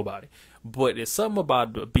not good for nobody, but it's something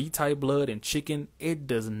about the B-type blood and chicken. It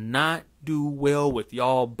does not do well with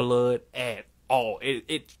y'all blood at all.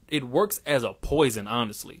 It works as a poison,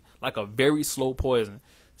 honestly, like a very slow poison.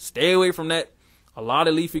 Stay away from that. A lot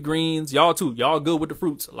of leafy greens. Y'all too. Y'all good with the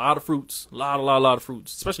fruits. A lot of fruits. A lot of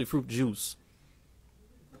fruits, especially fruit juice.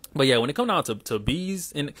 But yeah, when it comes down to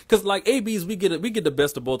B's, and because like ABs, we get the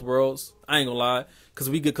best of both worlds. I ain't gonna lie, because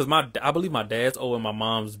I believe my dad's O and my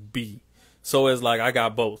mom's B, so it's like I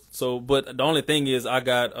got both. So, but the only thing is I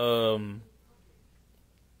didn't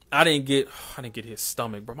get his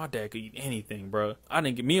stomach, bro. My dad could eat anything, bro. I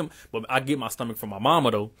didn't get him, but I get my stomach from my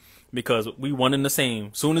mama though, because we one and the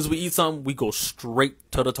same. Soon as we eat something, we go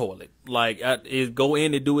straight to the toilet. Like it go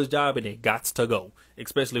in and do his job, and it gots to go.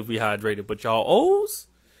 Especially if we hydrated. But y'all O's,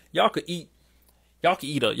 y'all could eat a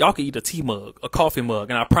tea mug, a coffee mug,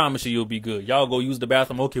 and I promise you'll be good. Y'all go use the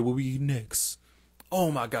bathroom. Okay, what we eat next?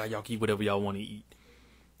 Oh my God, y'all can eat whatever y'all want to eat.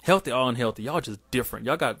 Healthy or unhealthy, y'all just different.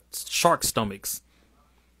 Y'all got shark stomachs.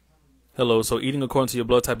 Hello. So eating according to your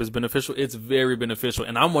blood type is beneficial. It's very beneficial,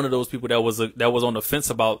 and I'm one of those people that was on the fence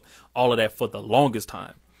about all of that for the longest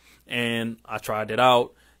time. And I tried it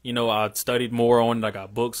out. You know, I studied more on it. I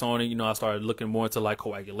got books on it. You know, I started looking more into like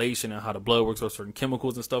coagulation and how the blood works with certain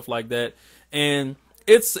chemicals and stuff like that. And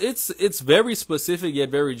it's very specific yet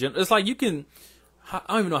very general. It's like I don't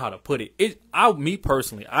even know how to put it. Me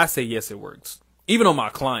personally, I say yes, it works. Even on my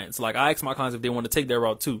clients, like I ask my clients if they want to take that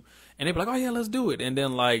route too. And they be like, oh yeah, let's do it. And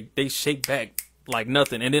then like they shake back like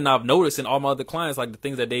nothing. And then I've noticed in all my other clients, like the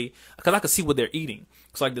things that because I can see what they're eating.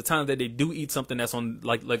 It's like the times that they do eat something that's on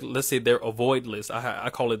like let's say their avoid list. I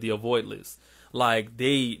call it the avoid list. Like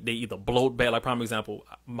they either bloat bad. Like prime example,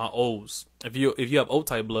 my O's. If you have O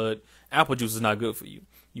type blood, apple juice is not good for you.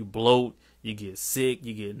 You bloat. You get sick,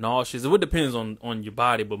 you get nauseous. It depends on your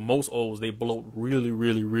body, but most O's, they bloat really,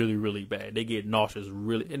 really, really, really bad. They get nauseous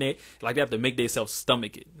really, and they have to make themselves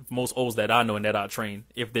stomach it. Most O's that I know and that I train,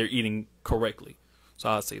 if they're eating correctly. So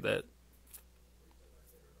I'll say that.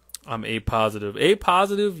 I'm A positive. A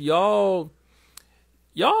positive, y'all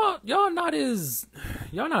not as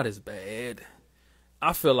bad.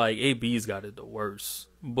 I feel like AB's got it the worst,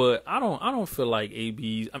 but I don't feel like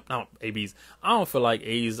ABs. I don't feel like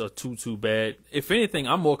A's are too bad. If anything,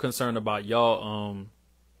 I'm more concerned about y'all.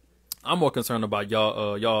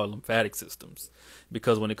 Y'all lymphatic systems,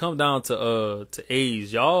 because when it comes down to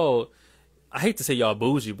A's, y'all. I hate to say y'all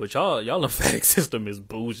bougie, but y'all lymphatic system is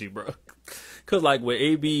bougie, bro. Cause like with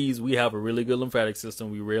ABs, we have a really good lymphatic system.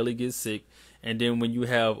 We rarely get sick, and then when you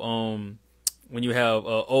have O's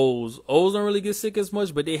don't really get sick as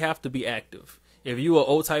much, but they have to be active. If you are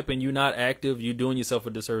O type and you're not active, you're doing yourself a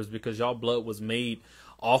disservice, because y'all blood was made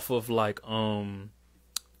off of like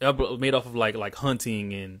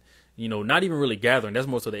hunting and, you know, not even really gathering. That's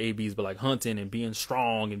most of the ABs, but like hunting and being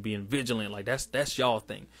strong and being vigilant. Like that's y'all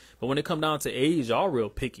thing. But when it come down to A's, y'all real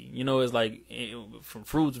picky. You know, it's like from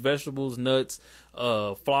fruits, vegetables, nuts,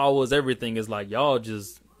 flowers, everything is like y'all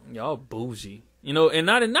just Y'all bougie. You know, and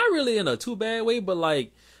not really in a too bad way, but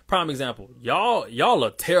like prime example, y'all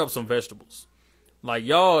will tear up some vegetables. Like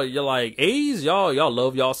you're like A's, y'all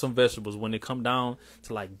love y'all some vegetables. When it come down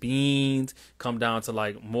to like beans, come down to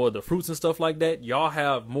like more of the fruits and stuff like that, y'all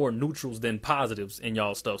have more neutrals than positives in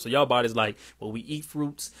y'all stuff. So y'all body's like, well, we eat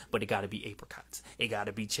fruits, but it gotta be apricots, it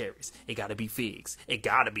gotta be cherries, it gotta be figs, it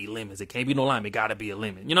gotta be lemons, it can't be no lime, it gotta be a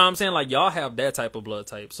lemon. You know what I'm saying? Like y'all have that type of blood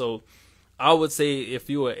type. So I would say if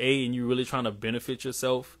you're an A and you're really trying to benefit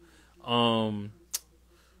yourself,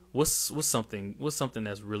 what's something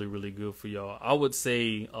that's really, really good for y'all? I would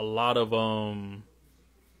say a lot of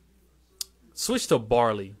switch to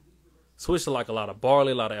barley. Switch to like a lot of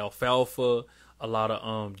barley, a lot of alfalfa, a lot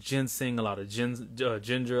of ginseng, a lot of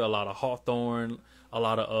ginger, a lot of hawthorn, a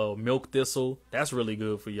lot of milk thistle. That's really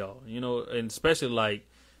good for y'all. You know, and especially like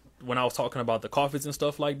when I was talking about the coffees and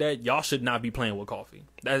stuff like that, y'all should not be playing with coffee.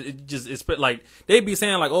 That it's like they be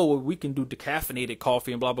saying like, oh, well, we can do decaffeinated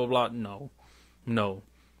coffee and blah blah blah. No.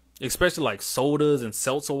 Especially like sodas and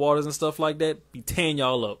seltzer waters and stuff like that, be tearing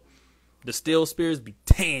y'all up. Distilled spirits be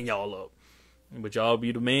tearing y'all up. But y'all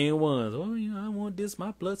be the main ones. Oh, you know, I want this,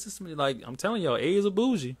 my blood system. Like, I'm telling y'all, A is a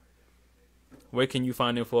bougie. Where can you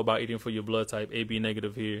find info about eating for your blood type? AB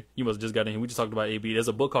negative here. You must have just got in here. We just talked about AB. There's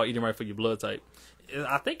a book called Eating Right for Your Blood Type.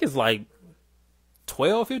 I think it's like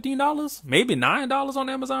 $12, $15, maybe $9 on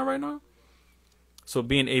Amazon right now. So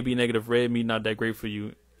being AB negative, red meat not that great for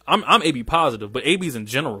you. I'm AB positive, but AB's in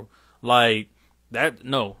general, like that,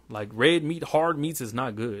 no, like red meat, hard meats is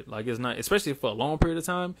not good. Like it's not, especially for a long period of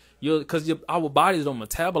time, because our bodies don't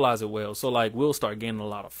metabolize it well. So like we'll start gaining a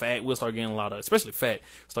lot of fat. We'll start gaining a lot of, especially fat,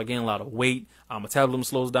 start gaining a lot of weight. Our metabolism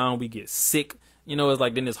slows down. We get sick. You know, it's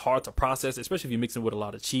like, then it's hard to process, especially if you're mixing with a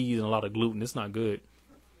lot of cheese and a lot of gluten. It's not good.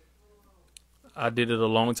 I did it a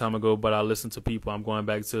long time ago, but I listened to people. I'm going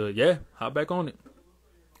back to, hop back on it.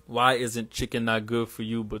 Why isn't chicken not good for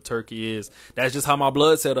you, but turkey is? That's just how my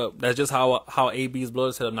blood set up. That's just how AB's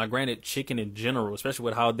blood set up. Now, granted, chicken in general, especially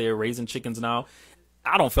with how they're raising chickens now,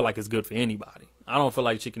 I don't feel like it's good for anybody. I don't feel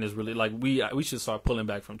like chicken is really, like, we should start pulling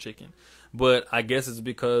back from chicken. But I guess it's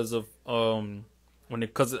because of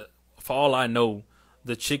because for all I know,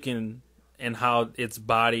 the chicken and how its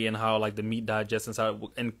body and how like the meat digests inside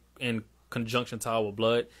in conjunction to our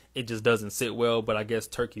blood, it just doesn't sit well. But I guess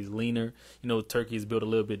turkey's leaner. You know, turkey is built a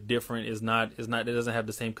little bit different. It doesn't have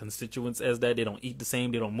the same constituents as that. They don't eat the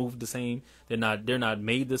same. They don't move the same. They're not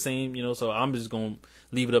made the same. You know, so I'm just gonna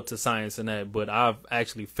leave it up to science and that. But I've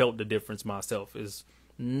actually felt the difference myself. It's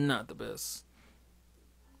not the best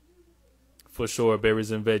for sure. Berries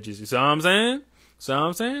and veggies. You see what I'm saying?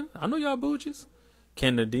 I know y'all bougies.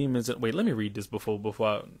 Can the demons wait? Let me read this before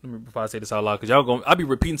I say this out loud, because I'll be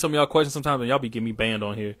repeating some of y'all questions sometimes, and y'all be getting me banned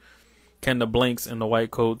on here. Can the blanks and the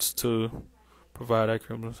white coats to provide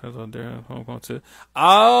accurate blood cells out there? I'm going to.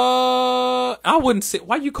 I wouldn't say.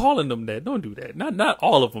 Why you calling them that? Don't do that. Not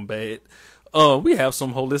all of them bad. We have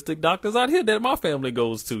some holistic doctors out here that my family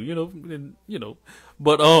goes to. You know.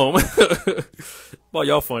 But well,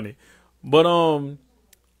 y'all funny. But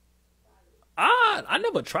I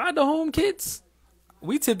never tried the home kits.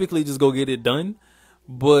 We typically just go get it done,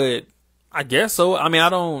 but I guess so. I mean,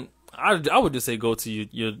 I would just say go to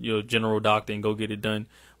your general doctor and go get it done.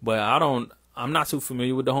 But I'm not too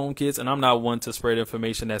familiar with the home kits, and I'm not one to spread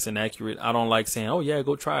information that's inaccurate. I don't like saying, oh yeah,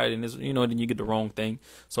 go try it, and it's, then you get the wrong thing.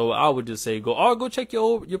 So I would just say go check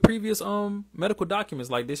your previous medical documents.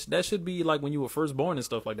 Like this, that should be like when you were first born and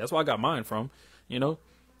stuff like that. That's where I got mine from,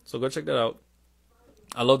 So go check that out.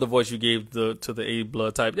 I love the voice you gave to the A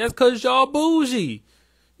blood type. That's because y'all bougie.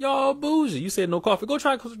 Y'all bougie. You said no coffee. Go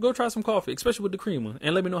try some coffee, especially with the creamer,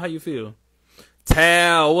 and let me know how you feel.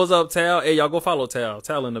 Tal, what's up, Tal? Hey, y'all go follow Tal.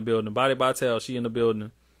 Tal in the building. Body by Tal, she in the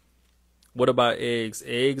building. What about eggs?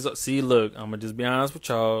 Eggs, see, look, I'm going to just be honest with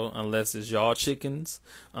y'all. Unless it's y'all chickens,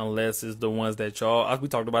 unless it's the ones that we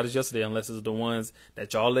talked about this yesterday, unless it's the ones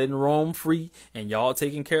that y'all letting roam free and y'all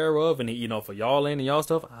taking care of, and, for y'all and y'all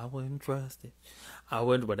stuff, I wouldn't trust it. I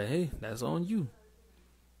wouldn't, but hey, that's on you.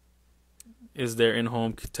 Is there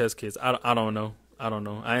in-home test kits? I don't know.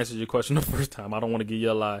 I answered your question the first time. I don't want to give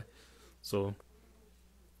you a lie. So,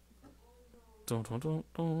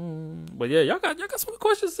 but yeah, y'all got some good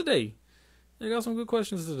questions today. I'm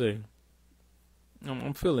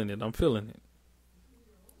feeling it.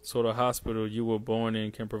 So the hospital you were born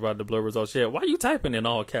in can provide the blood results. Yeah, why are you typing in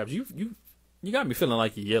all caps? You got me feeling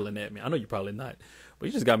like you're yelling at me. I know you're probably not, but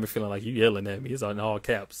you just got me feeling like you yelling at me. It's in all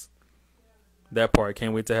caps. That part,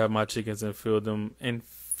 can't wait to have my chickens and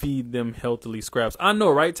feed them healthily scraps. I know,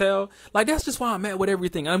 right, Tal? Like, that's just why I'm mad with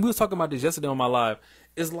everything. And we was talking about this yesterday on my live.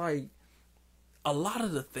 It's like, a lot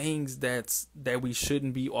of the things that we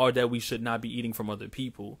shouldn't be or that we should not be eating from other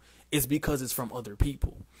people is because it's from other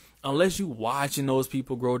people. Unless you watching those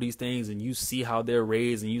people grow these things and you see how they're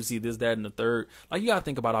raised and you see this, that, and the third, like you gotta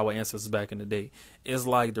think about our ancestors back in the day. It's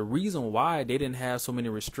like the reason why they didn't have so many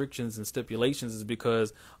restrictions and stipulations is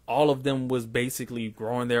because all of them was basically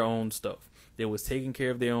growing their own stuff. They was taking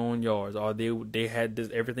care of their own yards, or they had this.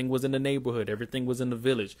 Everything was in the neighborhood. Everything was in the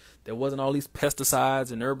village. There wasn't all these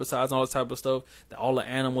pesticides and herbicides and all this type of stuff. That all the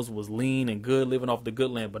animals was lean and good, living off the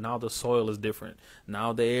good land. But now the soil is different.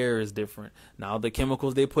 Now the air is different. Now the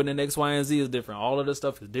chemicals they put in X, Y, and Z is different. All of this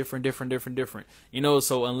stuff is different. You know,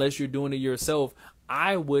 so unless you're doing it yourself,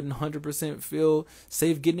 I wouldn't 100% feel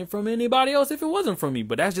safe getting it from anybody else if it wasn't from me.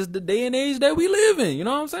 But that's just the day and age that we live in. You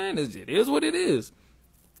know what I'm saying? It is what it is.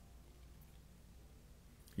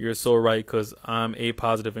 You're so right, because I'm A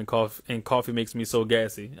positive and coffee makes me so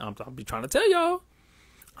gassy. I'll be trying to tell y'all.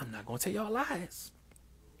 I'm not going to tell y'all lies.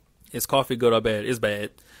 Is coffee good or bad? It's bad.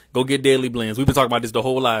 Go get daily blends. We've been talking about this the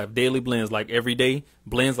whole life. Daily blends, like every day.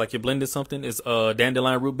 Blends, like you're blending something. It's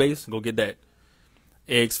dandelion root base. Go get that.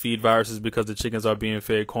 Eggs feed viruses because the chickens are being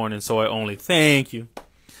fed corn and soy only. Thank you.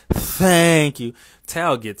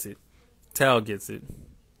 Tal gets it.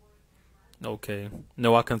 Okay.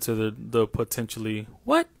 No, I consider the potentially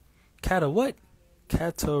what? Cataractes.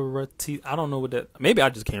 I don't know what that. Maybe I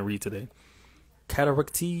just can't read today.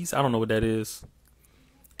 Cataractes. I don't know what that is.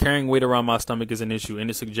 Carrying weight around my stomach is an issue.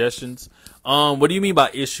 Any suggestions? What do you mean by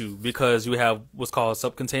issue? Because you have what's called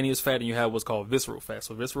subcutaneous fat and you have what's called visceral fat.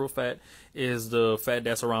 So visceral fat is the fat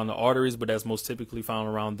that's around the arteries, but that's most typically found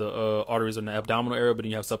around the arteries in the abdominal area. But then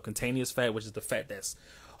you have subcutaneous fat, which is the fat that's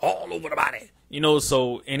all over the body. You know,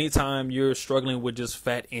 so anytime you're struggling with just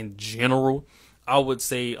fat in general, I would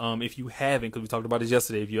say if you haven't, because we talked about this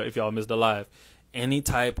yesterday, if y'all missed the live, any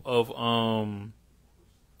type of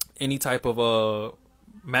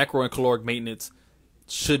macro and caloric maintenance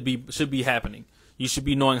should be happening. You should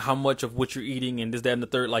be knowing how much of what you're eating and this, that, and the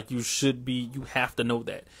third. Like you have to know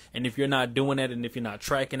that. And if you're not doing that, and if you're not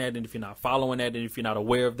tracking that, and if you're not following that, and if you're not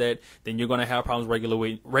aware of that, then you're going to have problems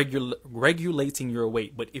regulating your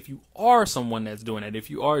weight. But if you are someone that's doing that,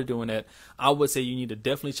 if you are doing that, I would say you need to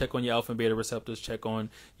definitely check on your alpha and beta receptors, check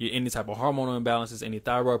on your any type of hormonal imbalances, any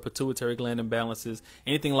thyroid, pituitary gland imbalances,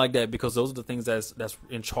 anything like that, because those are the things that's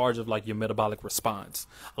in charge of like your metabolic response.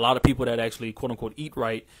 A lot of people that actually quote unquote eat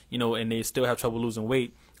right, you know, and they still have trouble losing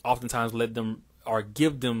weight, oftentimes let them or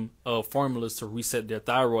give them formulas to reset their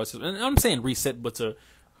thyroid system. And I'm saying reset, but to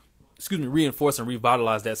reinforce and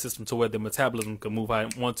revitalize that system to where their metabolism can move how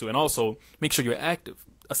it wants to. And also make sure you're active.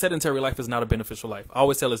 A sedentary life is not a beneficial life. I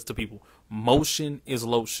always tell this to people. Motion is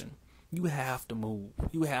lotion. You have to move.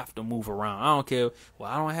 You have to move around. I don't care.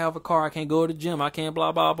 Well, I don't have a car. I can't go to the gym. I can't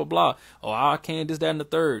blah, blah, blah, blah. Or I can't this, that, and the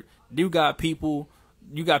third. You got people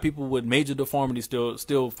with major deformities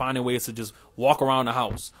still finding ways to just walk around the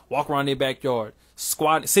house, walk around their backyard,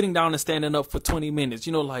 sitting down and standing up for 20 minutes,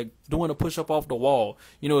 you know, like doing a push-up off the wall.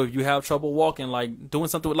 You know, if you have trouble walking, like doing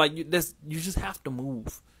something like you just have to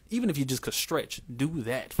move. Even if you just could stretch, do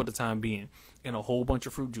that for the time being, and a whole bunch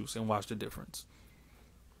of fruit juice, and watch the difference.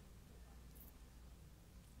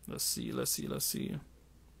 Let's see.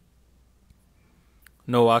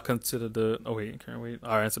 No, I consider can't wait.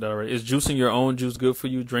 I answered that already. Is juicing your own juice good for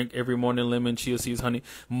you? Drink every morning lemon, chia seeds, honey.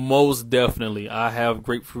 Most definitely. I have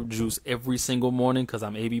grapefruit juice every single morning because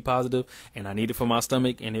I'm AB positive and I need it for my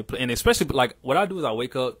stomach. And especially like what I do is I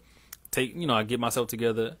wake up, I get myself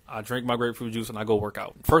together, I drink my grapefruit juice and I go work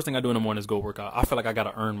out. First thing I do in the morning is go work out. I feel like I got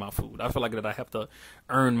to earn my food. I feel like that I have to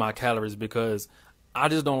earn my calories because I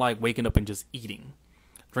just don't like waking up and just eating.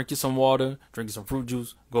 Drink you some water, drink you some fruit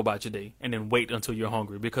juice, go about your day, and then wait until you're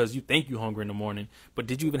hungry because you think you're hungry in the morning, but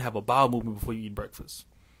did you even have a bowel movement before you eat breakfast?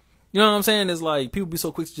 You know what I'm saying? It's like people be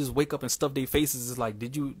so quick to just wake up and stuff their faces. It's like,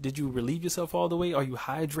 did you relieve yourself all the way? Are you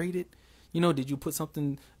hydrated? You know, did you put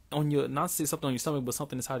something on your, not say something on your stomach, but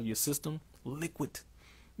something inside of your system, liquid?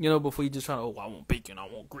 You know, before you just try to, I want bacon, I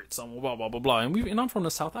want grits, I want blah, blah, blah, blah. And I'm from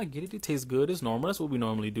the South. I get it. It tastes good. It's normal. That's what we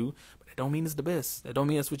normally do. But that don't mean it's the best. That don't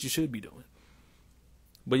mean that's what you should be doing.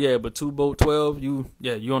 But 2-12,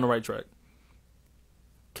 you on the right track.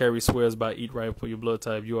 Carrie swears by eat right for your blood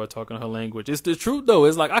type. You are talking her language. It's the truth, though.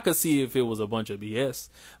 It's like I could see if it was a bunch of BS.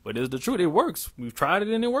 But it's the truth. It works. We've tried it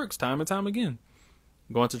and it works time and time again.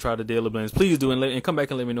 Going to try the daily blends. Please do and come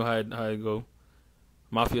back and let me know how it go.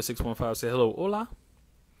 Mafia615 said, hello, hola.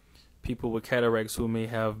 People with cataracts who may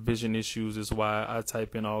have vision issues is why I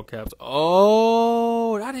type in all caps.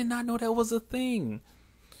 Oh, I did not know that was a thing.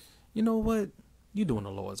 You know what? You're doing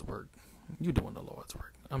the Lord's work.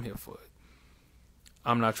 I'm here for it.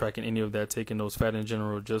 I'm not tracking any of that, taking those fat in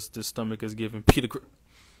general. Just the stomach is giving Peter.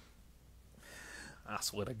 I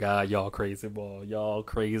swear to God, y'all crazy, boy. Y'all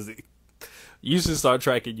crazy. You should start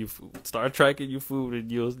tracking your food. Start tracking your food,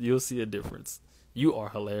 and you'll see a difference. You are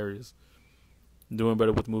hilarious. Doing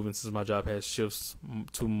better with moving since my job has shifts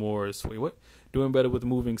to more. Wait, what? Doing better with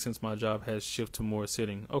moving since my job has shift to more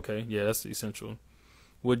sitting. Okay, yeah, that's essential.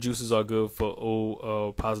 What juices are good for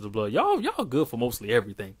O positive blood? Y'all good for mostly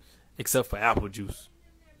everything, except for apple juice.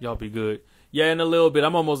 Y'all be good. Yeah, in a little bit.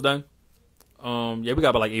 I'm almost done. Yeah, we got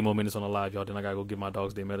about like 8 more minutes on the live, y'all. Then I gotta go give my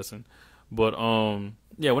dogs their medicine. But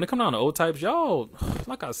yeah, when it come down to O types, y'all,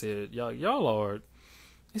 like I said, y'all are.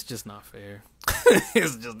 It's just not fair.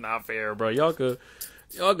 It's just not fair, bro. Y'all could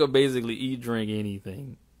basically eat, drink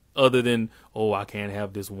anything other than, oh, I can't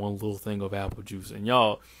have this one little thing of apple juice, and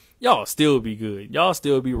y'all still be good. Y'all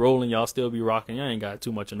still be rolling. Y'all still be rocking. Y'all ain't got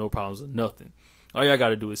too much of no problems or nothing. All y'all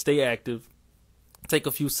gotta do is stay active, take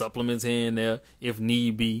a few supplements here and there if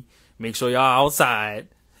need be. Make sure y'all outside,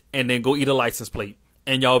 and then go eat a license plate,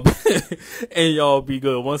 and y'all be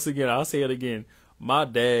good. Once again, I'll say it again. My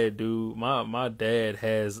dad, dude, my dad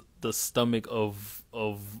has the stomach of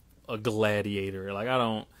a gladiator. Like,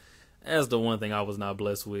 that's the one thing I was not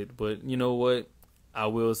blessed with. But you know what? I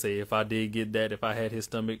will say, if I did get that, if I had his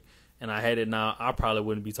stomach and I had it now, I probably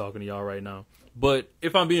wouldn't be talking to y'all right now. But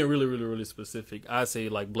if I'm being really, really, really specific, I say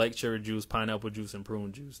like black cherry juice, pineapple juice, and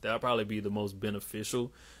prune juice. That'll probably be the most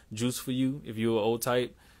beneficial juice for you if you're an O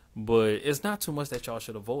type. But it's not too much that y'all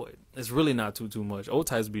should avoid. It's really not too much. O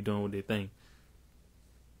types be doing what they think.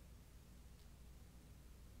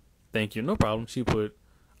 Thank you. No problem. She put,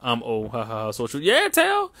 I'm O, haha, so true. Yeah,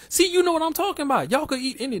 tell. See, you know what I'm talking about. Y'all could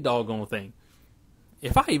eat any doggone thing.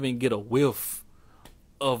 If I even get a whiff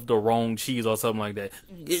of the wrong cheese or something like that,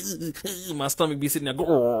 my stomach be sitting there.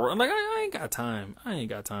 I'm like, I ain't got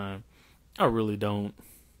time. I really don't.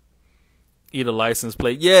 Eat a license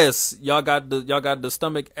plate. Yes, y'all got the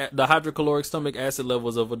stomach, the hydrochloric stomach acid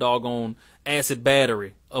levels of a doggone acid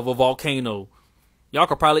battery of a volcano. Y'all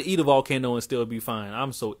could probably eat a volcano and still be fine.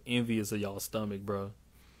 I'm so envious of y'all's stomach, bro.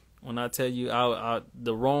 When I tell you,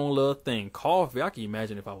 the wrong little thing, coffee. I can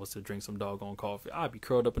imagine if I was to drink some doggone coffee, I'd be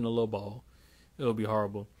curled up in a little ball. It would be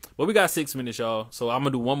horrible. But we got 6 minutes, y'all. So I'm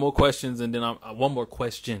gonna do one more questions, and then one more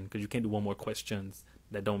question, because you can't do one more questions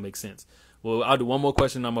that don't make sense. Well, I'll do one more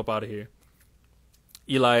question, and I'm up out of here.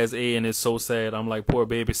 Eli is A, and it's so sad. I'm like, poor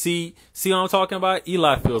baby. See what I'm talking about?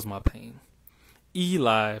 Eli feels my pain.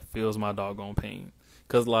 Eli feels my doggone pain.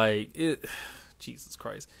 Cause like Jesus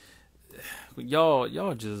Christ,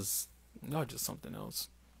 y'all just something else.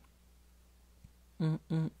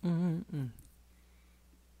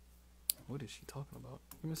 What is she talking about?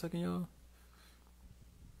 Give me a second, y'all.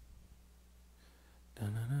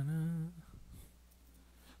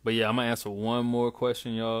 But yeah, I'm gonna answer one more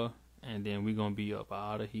question, y'all, and then we're gonna be up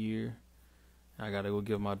out of here. I gotta go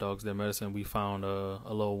give my dogs their medicine. We found a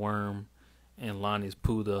little worm in Lonnie's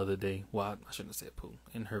poo the other day. Well, I shouldn't have said poo.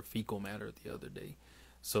 In her fecal matter the other day.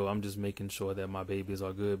 So I'm just making sure that my babies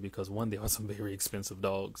are good, because one, they are some very expensive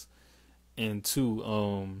dogs, and two,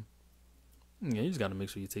 yeah, you just gotta make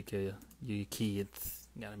sure you take care of your kids.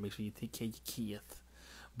 You gotta make sure you take care of your kids.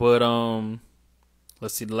 But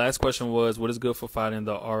let's see. The last question was, what is good for fighting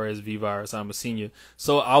the RSV virus? I'm a senior,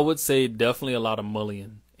 so I would say definitely a lot of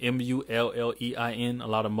mullein. Mullein, a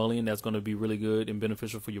lot of mullein. That's going to be really good and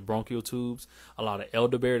beneficial for your bronchial tubes. A lot of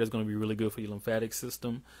elderberry, that's going to be really good for your lymphatic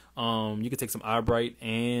system. You can take some eyebright,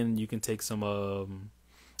 and you can take some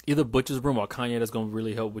either butcher's broom or cognac. That's going to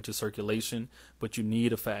really help with your circulation. But you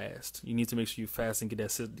need a fast. You need to make sure you fast and get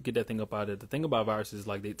that thing up out of it. The thing about viruses is,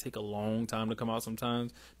 like, they take a long time to come out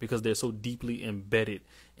sometimes, because they're so deeply embedded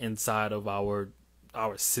inside of our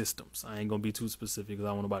systems. I ain't gonna be too specific because I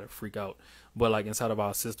don't want nobody to freak out, but like inside of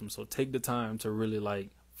our system. So take the time to really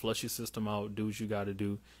like flush your system out, do what you got to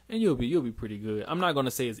do, and you'll be pretty good. I'm not gonna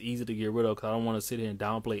say it's easy to get rid of, because I don't want to sit here and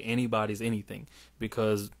downplay anybody's anything,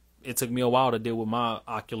 because it took me a while to deal with my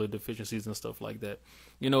ocular deficiencies and stuff like that,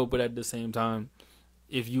 but at the same time,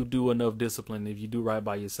 if you do enough discipline, if you do right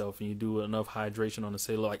by yourself, and you do enough hydration on the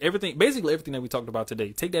cellular, like basically everything that we talked about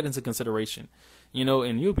today, take that into consideration,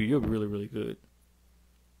 and you'll be really, really good.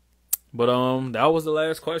 But that was the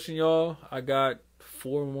last question, y'all. I got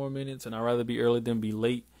 4 more minutes, and I'd rather be early than be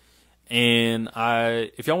late. And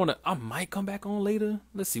if y'all want to, I might come back on later.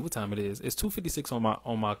 Let's see what time it is. It's 2:56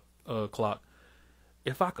 on my clock.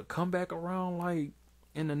 If I could come back around like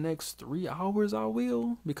in the next 3 hours, I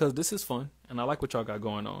will, because this is fun and I like what y'all got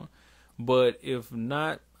going on. But if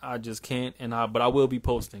not, I just can't. But I will be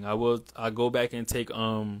posting. I go back and take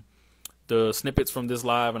the snippets from this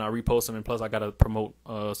live and I repost them. And plus, I gotta promote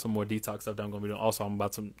some more detox stuff that I'm gonna be doing. Also, I'm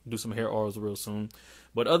about to do some hair oils real soon.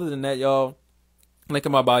 But other than that, y'all, link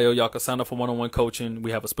in my bio. Y'all can sign up for one-on-one coaching.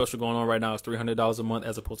 We have a special going on right now. It's $300 a month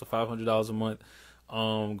as opposed to $500 a month.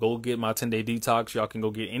 Go get my 10-day detox. Y'all can go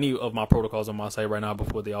get any of my protocols on my site right now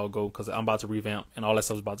before they all go, because I'm about to revamp and all that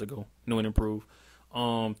stuff's about to go new and improve.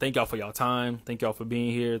 Thank y'all for y'all time. Thank y'all for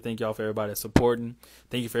being here. Thank y'all for everybody that's supporting.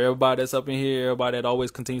 Thank you for everybody that's up in here. Everybody that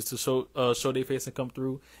always continues to show their face and come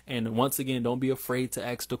through. And once again, don't be afraid to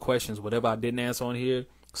ask the questions. Whatever I didn't answer on here,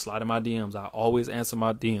 slide in my DMs. I always answer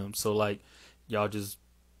my DMs. So like, y'all just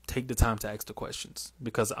take the time to ask the questions,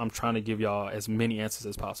 because I'm trying to give y'all as many answers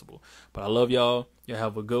as possible. But I love y'all. Y'all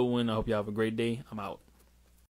have a good one. I hope y'all have a great day. I'm out.